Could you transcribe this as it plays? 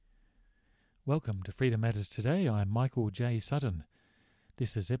Welcome to Freedom Matters Today. I'm Michael J. Sutton.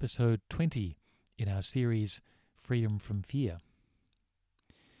 This is episode 20 in our series Freedom from Fear.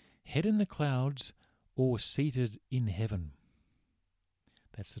 Head in the clouds or seated in heaven?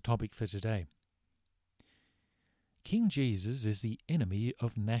 That's the topic for today. King Jesus is the enemy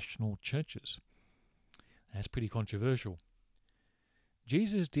of national churches. That's pretty controversial.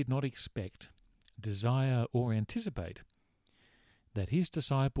 Jesus did not expect, desire, or anticipate that his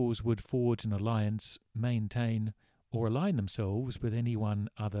disciples would forge an alliance, maintain, or align themselves with anyone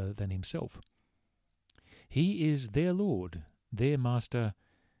other than himself. He is their Lord, their Master,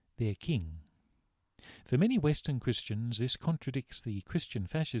 their King. For many Western Christians, this contradicts the Christian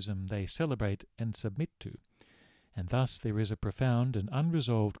fascism they celebrate and submit to, and thus there is a profound and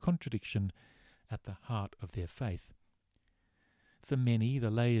unresolved contradiction at the heart of their faith. For many,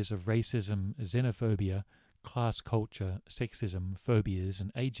 the layers of racism, xenophobia, class culture, sexism, phobias,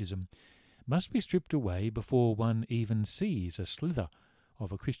 and ageism must be stripped away before one even sees a slither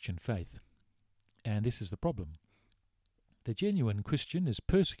of a Christian faith. And this is the problem. The genuine Christian is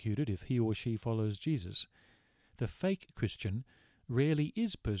persecuted if he or she follows Jesus. The fake Christian rarely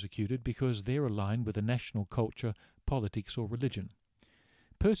is persecuted because they're aligned with a national culture, politics, or religion.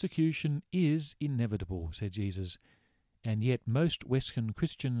 Persecution is inevitable, said Jesus, and yet most Western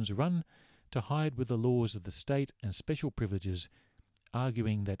Christians run to hide with the laws of the state and special privileges,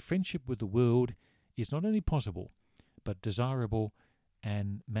 arguing that friendship with the world is not only possible, but desirable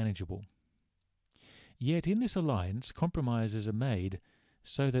and manageable. Yet in this alliance, compromises are made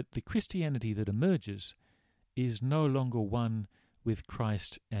so that the Christianity that emerges is no longer one with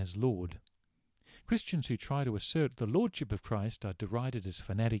Christ as Lord. Christians who try to assert the lordship of Christ are derided as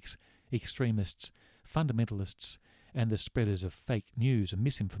fanatics, extremists, fundamentalists, and the spreaders of fake news and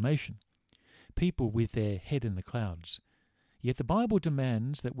misinformation. People with their head in the clouds. Yet the Bible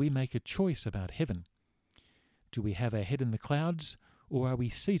demands that we make a choice about heaven. Do we have our head in the clouds, or are we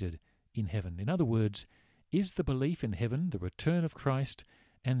seated in heaven? In other words, is the belief in heaven, the return of Christ,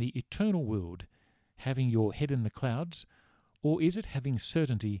 and the eternal world having your head in the clouds, or is it having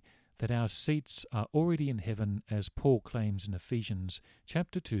certainty that our seats are already in heaven, as Paul claims in Ephesians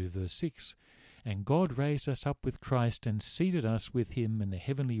chapter 2, verse 6, and God raised us up with Christ and seated us with him in the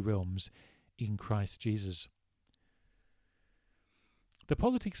heavenly realms in Christ Jesus. The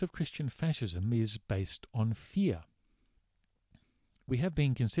politics of Christian fascism is based on fear. We have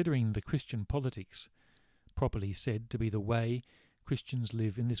been considering the Christian politics, properly said, to be the way Christians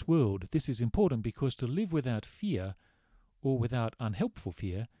live in this world. This is important because to live without fear, or without unhelpful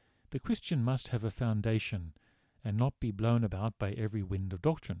fear, the Christian must have a foundation and not be blown about by every wind of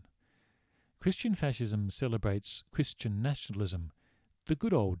doctrine. Christian fascism celebrates Christian nationalism, the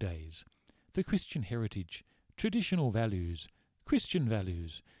good old days, the Christian heritage, traditional values, Christian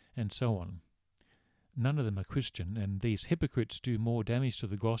values, and so on. None of them are Christian, and these hypocrites do more damage to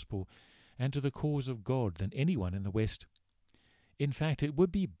the gospel and to the cause of God than anyone in the West. In fact, it would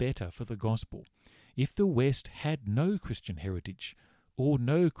be better for the gospel if the West had no Christian heritage or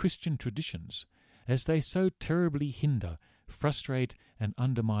no Christian traditions, as they so terribly hinder, frustrate, and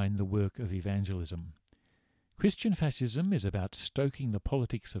undermine the work of evangelism. Christian fascism is about stoking the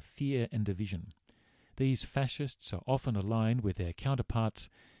politics of fear and division. These fascists are often aligned with their counterparts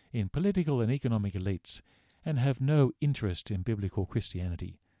in political and economic elites and have no interest in biblical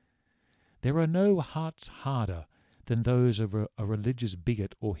Christianity. There are no hearts harder than those of a religious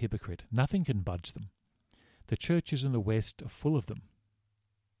bigot or hypocrite. Nothing can budge them. The churches in the West are full of them.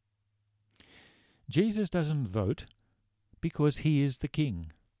 Jesus doesn't vote because he is the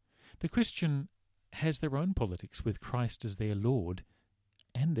king. The Christian has their own politics with Christ as their Lord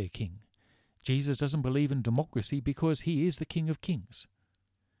and their King. Jesus doesn't believe in democracy because he is the King of Kings.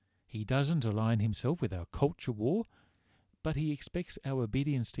 He doesn't align himself with our culture war, but he expects our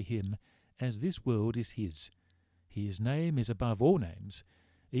obedience to him as this world is his. His name is above all names,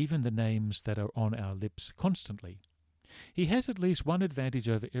 even the names that are on our lips constantly. He has at least one advantage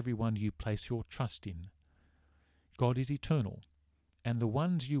over everyone you place your trust in. God is eternal, and the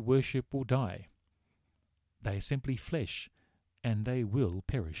ones you worship will die. They are simply flesh, and they will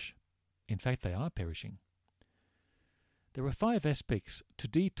perish. In fact, they are perishing. There are 5 aspects to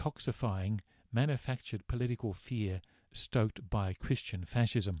detoxifying manufactured political fear stoked by Christian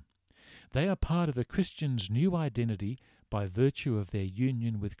fascism. They are part of the Christian's new identity by virtue of their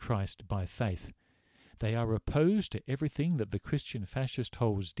union with Christ by faith. They are opposed to everything that the Christian fascist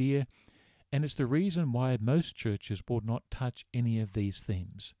holds dear, and it's the reason why most churches will not touch any of these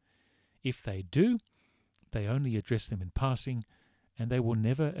themes. If they do, they only address them in passing, and they will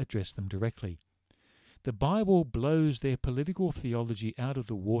never address them directly. The Bible blows their political theology out of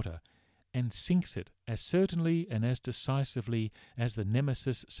the water and sinks it as certainly and as decisively as the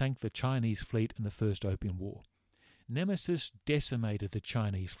Nemesis sank the Chinese fleet in the First Opium War. Nemesis decimated the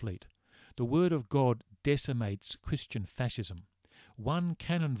Chinese fleet. The Word of God decimates Christian fascism. One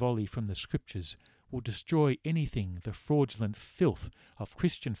cannon volley from the Scriptures will destroy anything the fraudulent filth of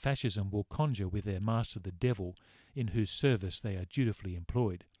Christian fascism will conjure with their master the devil, in whose service they are dutifully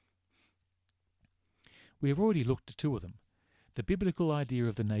employed. We have already looked at two of them. The biblical idea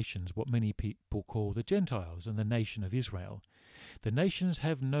of the nations, what many people call the Gentiles, and the nation of Israel. The nations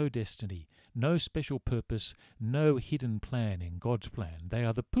have no destiny, no special purpose, no hidden plan in God's plan. They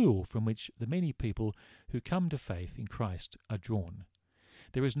are the pool from which the many people who come to faith in Christ are drawn.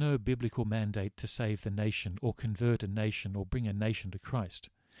 There is no biblical mandate to save the nation or convert a nation or bring a nation to Christ.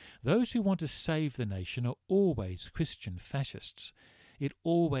 Those who want to save the nation are always Christian fascists. It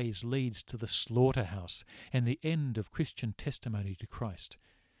always leads to the slaughterhouse and the end of Christian testimony to Christ.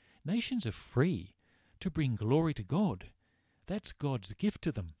 Nations are free to bring glory to God. That's God's gift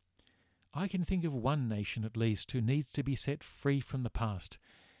to them. I can think of one nation at least who needs to be set free from the past,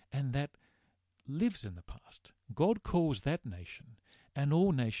 and that lives in the past. God calls that nation, and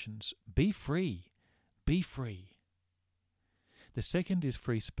all nations, be free, be free. The second is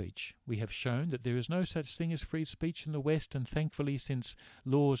free speech. We have shown that there is no such thing as free speech in the West, and thankfully, since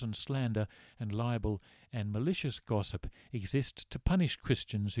laws on slander and libel and malicious gossip exist to punish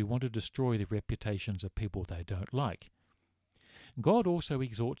Christians who want to destroy the reputations of people they don't like. God also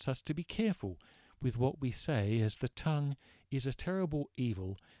exhorts us to be careful with what we say, as the tongue is a terrible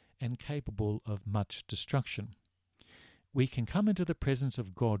evil and capable of much destruction. We can come into the presence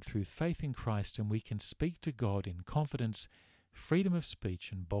of God through faith in Christ, and we can speak to God in confidence, freedom of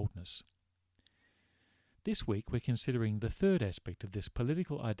speech and boldness. This week we're considering the third aspect of this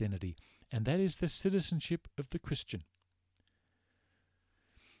political identity, and that is the citizenship of the Christian.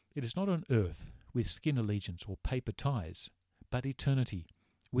 It is not on earth with skin allegiance or paper ties, but eternity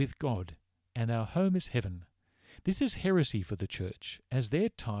with God, and our home is heaven. This is heresy for the church, as their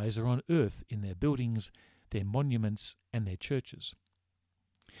ties are on earth in their buildings, their monuments and their churches.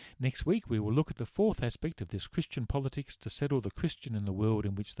 Next week we will look at the fourth aspect of this Christian politics to settle the Christian in the world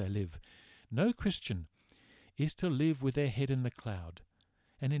in which they live. No Christian is to live with their head in the cloud,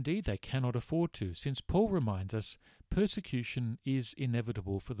 and indeed they cannot afford to, since Paul reminds us persecution is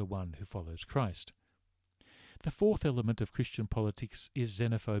inevitable for the one who follows Christ. The fourth element of Christian politics is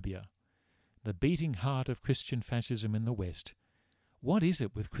xenophobia, the beating heart of Christian fascism in the West. What is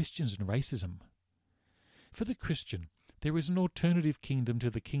it with Christians and racism? For the Christian, there is an alternative kingdom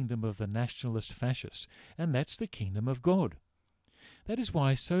to the kingdom of the nationalist fascist, and that's the kingdom of God. That is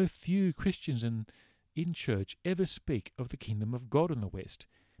why so few Christians in church ever speak of the kingdom of God in the West,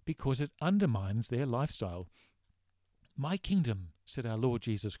 because it undermines their lifestyle. My kingdom, said our Lord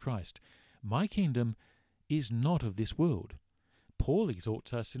Jesus Christ, my kingdom is not of this world. Paul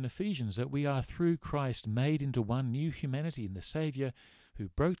exhorts us in Ephesians that we are through Christ made into one new humanity in the Saviour, who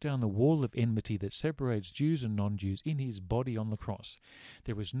broke down the wall of enmity that separates Jews and non-Jews in his body on the cross.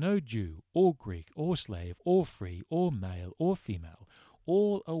 There is no Jew or Greek or slave or free or male or female.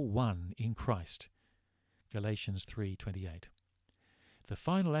 All are one in Christ. Galatians 3:28. The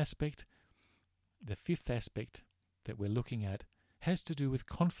final aspect, the fifth aspect that we're looking at, has to do with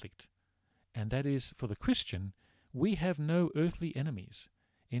conflict. And that is, for the Christian, we have no earthly enemies.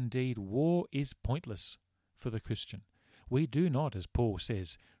 Indeed, war is pointless for the Christian. We do not, as Paul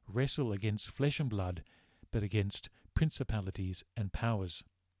says, wrestle against flesh and blood, but against principalities and powers.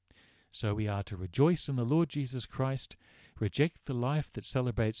 So we are to rejoice in the Lord Jesus Christ, reject the life that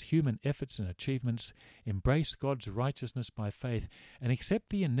celebrates human efforts and achievements, embrace God's righteousness by faith, and accept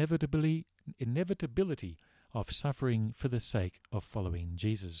the inevitability of suffering for the sake of following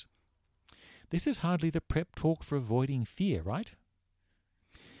Jesus. This is hardly the prep talk for avoiding fear, right?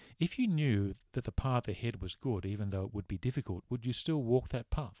 If you knew that the path ahead was good, even though it would be difficult, would you still walk that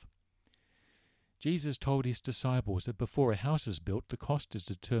path? Jesus told his disciples that before a house is built, the cost is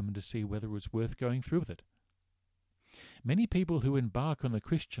determined to see whether it's worth going through with it. Many people who embark on the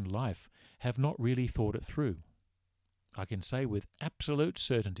Christian life have not really thought it through. I can say with absolute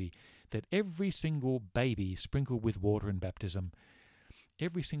certainty that every single baby sprinkled with water in baptism,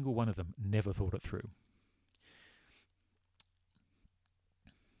 every single one of them never thought it through.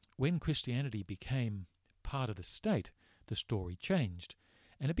 When Christianity became part of the state, the story changed,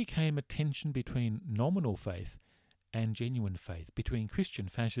 and it became a tension between nominal faith and genuine faith, between Christian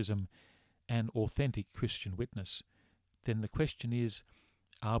fascism and authentic Christian witness. Then the question is,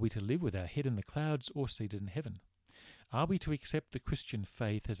 are we to live with our head in the clouds or seated in heaven? Are we to accept the Christian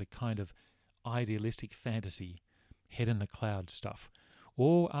faith as a kind of idealistic fantasy, head in the cloud stuff,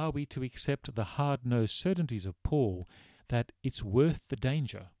 Or are we to accept the hard-nosed certainties of Paul that it's worth the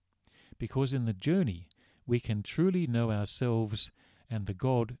danger, because in the journey we can truly know ourselves and the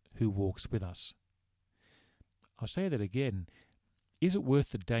God who walks with us? I'll say that again. Is it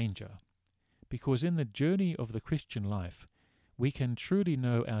worth the danger? Because in the journey of the Christian life, we can truly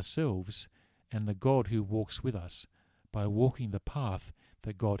know ourselves and the God who walks with us by walking the path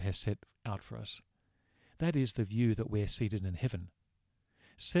that God has set out for us. That is the view that we're seated in heaven.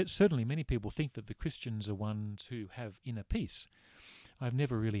 Certainly many people think that the Christians are ones who have inner peace. I've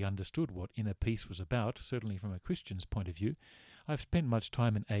never really understood what inner peace was about, certainly from a Christian's point of view. I've spent much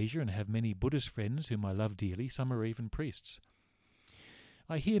time in Asia and have many Buddhist friends whom I love dearly. Some are even priests.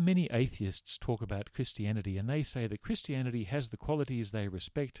 I hear many atheists talk about Christianity, and they say that Christianity has the qualities they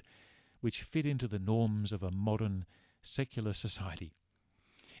respect which fit into the norms of a modern secular society.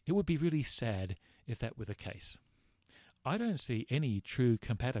 It would be really sad if that were the case. I don't see any true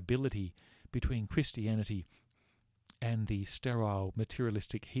compatibility between Christianity and the sterile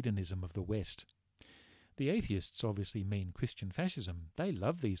materialistic hedonism of the West. The atheists obviously mean Christian fascism. They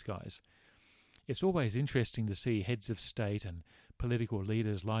love these guys. It's always interesting to see heads of state and political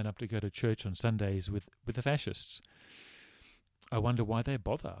leaders line up to go to church on Sundays with the fascists. I wonder why they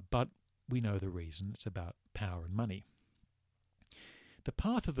bother, but we know the reason. It's about power and money. The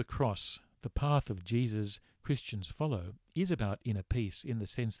path of the cross, the path of Jesus Christians follow, is about inner peace in the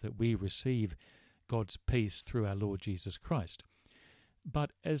sense that we receive God's peace through our Lord Jesus Christ.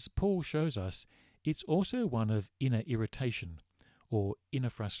 But as Paul shows us, it's also one of inner irritation or inner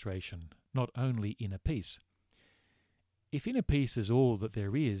frustration, not only inner peace. If inner peace is all that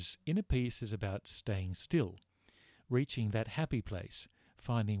there is, inner peace is about staying still, reaching that happy place,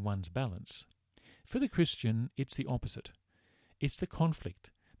 finding one's balance. For the Christian, it's the opposite. It's the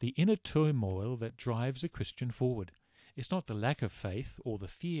conflict, the inner turmoil that drives a Christian forward. It's not the lack of faith or the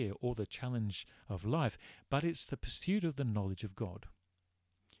fear or the challenge of life, but it's the pursuit of the knowledge of God.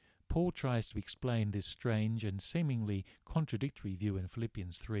 Paul tries to explain this strange and seemingly contradictory view in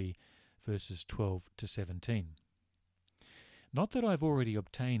Philippians 3, verses 12 to 17. Not that I've already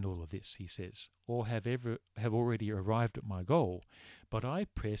obtained all of this, he says, or have already arrived at my goal, but I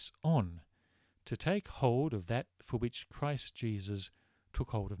press on to take hold of that for which Christ Jesus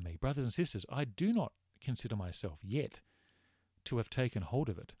took hold of me. Brothers and sisters, I do not consider myself yet to have taken hold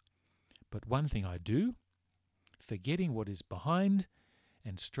of it. But one thing I do, forgetting what is behind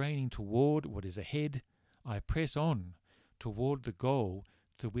and straining toward what is ahead, I press on toward the goal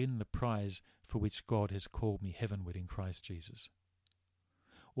to win the prize for which God has called me heavenward in Christ Jesus.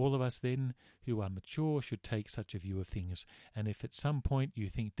 All of us then who are mature should take such a view of things, and if at some point you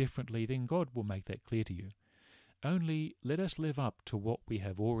think differently, then God will make that clear to you. Only let us live up to what we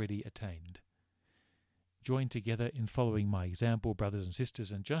have already attained. Join together in following my example, brothers and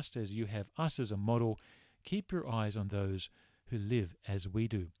sisters, and just as you have us as a model, keep your eyes on those who live as we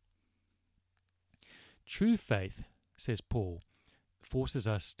do. True faith, says Paul, forces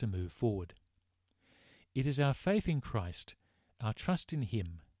us to move forward. It is our faith in Christ, our trust in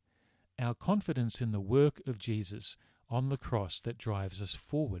Him, our confidence in the work of Jesus on the cross that drives us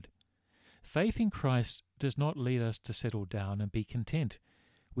forward. Faith in Christ does not lead us to settle down and be content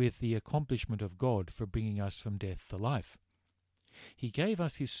with the accomplishment of God for bringing us from death to life. He gave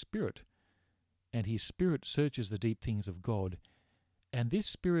us His Spirit, and His Spirit searches the deep things of God, and this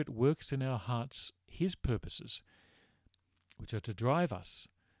Spirit works in our hearts His purposes, which are to drive us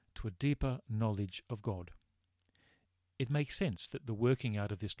to a deeper knowledge of God. It makes sense that the working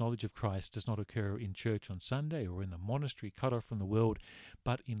out of this knowledge of Christ does not occur in church on Sunday or in the monastery cut off from the world,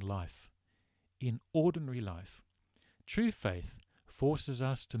 but in life, in ordinary life. True faith forces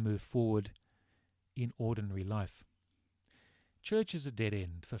us to move forward in ordinary life. Church is a dead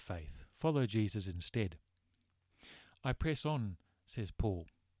end for faith. Follow Jesus instead. I press on, says Paul.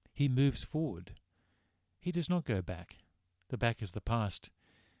 He moves forward. He does not go back. The back is the past,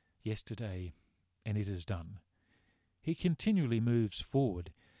 yesterday, and it is done. He continually moves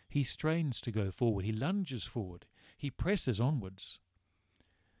forward. He strains to go forward. He lunges forward. He presses onwards.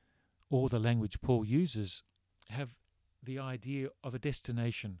 All the language Paul uses have the idea of a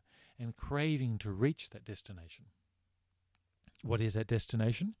destination and craving to reach that destination. What is that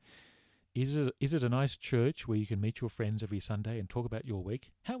destination? Is it a nice church where you can meet your friends every Sunday and talk about your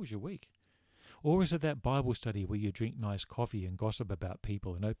week? How was your week? Or is it that Bible study where you drink nice coffee and gossip about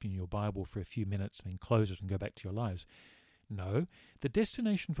people and open your Bible for a few minutes and then close it and go back to your lives? No, the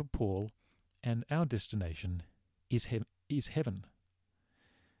destination for Paul and our destination is heaven.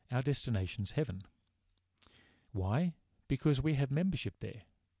 Our destination's heaven. Why? Because we have membership there.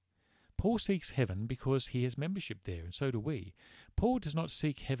 Paul seeks heaven because he has membership there, and so do we. Paul does not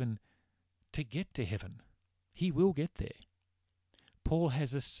seek heaven to get to heaven. He will get there. Paul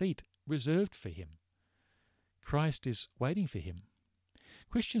has a seat reserved for him. Christ is waiting for him.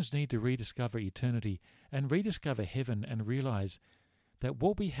 Christians need to rediscover eternity and rediscover heaven and realize that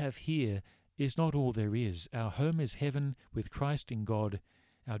what we have here is not all there is. Our home is heaven with Christ in God.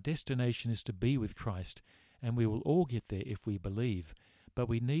 Our destination is to be with Christ, and we will all get there if we believe, but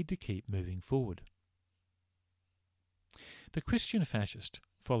we need to keep moving forward. The Christian fascist,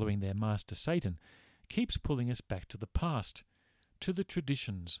 following their master Satan, keeps pulling us back to the past, to the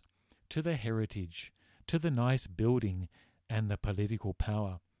traditions, to the heritage, to the nice building and the political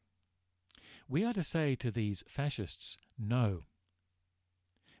power. We are to say to these fascists, no.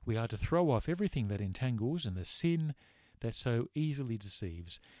 We are to throw off everything that entangles and the sin that so easily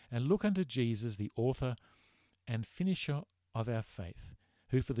deceives, and look unto Jesus, the author and finisher of our faith,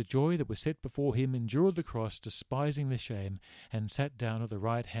 who for the joy that was set before him endured the cross, despising the shame, and sat down at the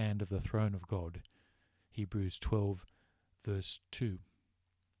right hand of the throne of God. Hebrews 12, verse 2.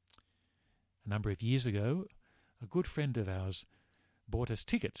 A number of years ago, a good friend of ours bought us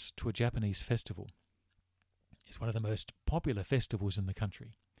tickets to a Japanese festival. It's one of the most popular festivals in the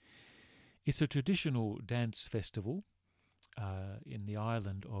country. It's a traditional dance festival in the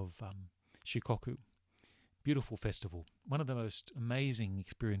island of Shikoku. Beautiful festival. One of the most amazing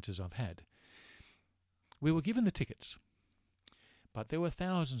experiences I've had. We were given the tickets, but there were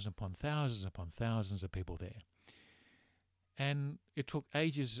thousands upon thousands upon thousands of people there. And it took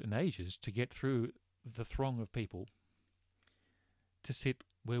ages and ages to get through the throng of people to sit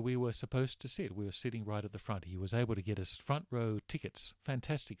where we were supposed to sit. We were sitting right at the front. He was able to get us front row tickets,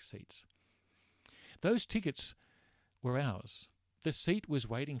 fantastic seats. Those tickets were ours. The seat was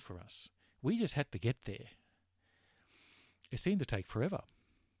waiting for us. We just had to get there. It seemed to take forever.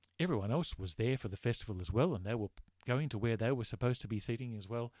 Everyone else was there for the festival as well, and they were going to where they were supposed to be sitting as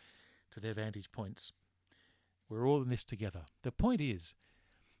well, to their vantage points. We're all in this together. The point is,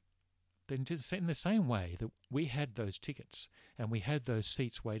 then just in the same way that we had those tickets and we had those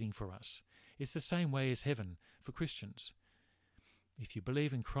seats waiting for us, it's the same way as heaven for Christians. If you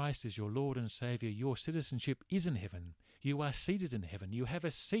believe in Christ as your Lord and Saviour, your citizenship is in heaven. You are seated in heaven. You have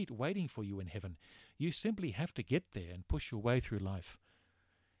a seat waiting for you in heaven. You simply have to get there and push your way through life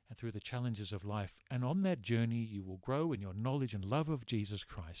and through the challenges of life. And on that journey, you will grow in your knowledge and love of Jesus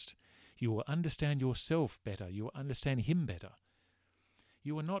Christ. You will understand yourself better. You will understand Him better.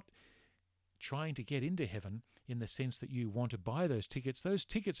 You are not trying to get into heaven in the sense that you want to buy those tickets. Those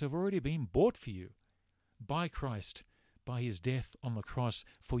tickets have already been bought for you by Christ, by His death on the cross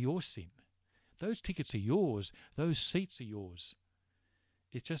for your sin. Those tickets are yours. Those seats are yours.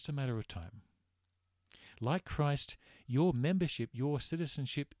 It's just a matter of time. Like Christ, your membership, your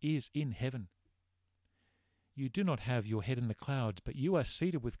citizenship is in heaven. You do not have your head in the clouds, but you are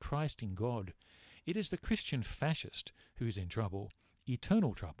seated with Christ in God. It is the Christian fascist who is in trouble,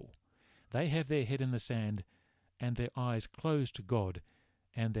 eternal trouble. They have their head in the sand and their eyes closed to God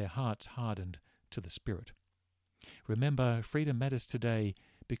and their hearts hardened to the Spirit. Remember, freedom matters today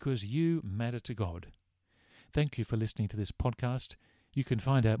because you matter to God. Thank you for listening to this podcast. You can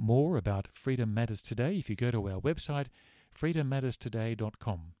find out more about Freedom Matters Today if you go to our website,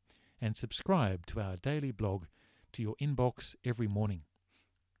 freedommatterstoday.com, and subscribe to our daily blog to your inbox every morning.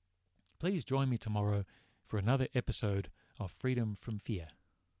 Please join me tomorrow for another episode of Freedom from Fear.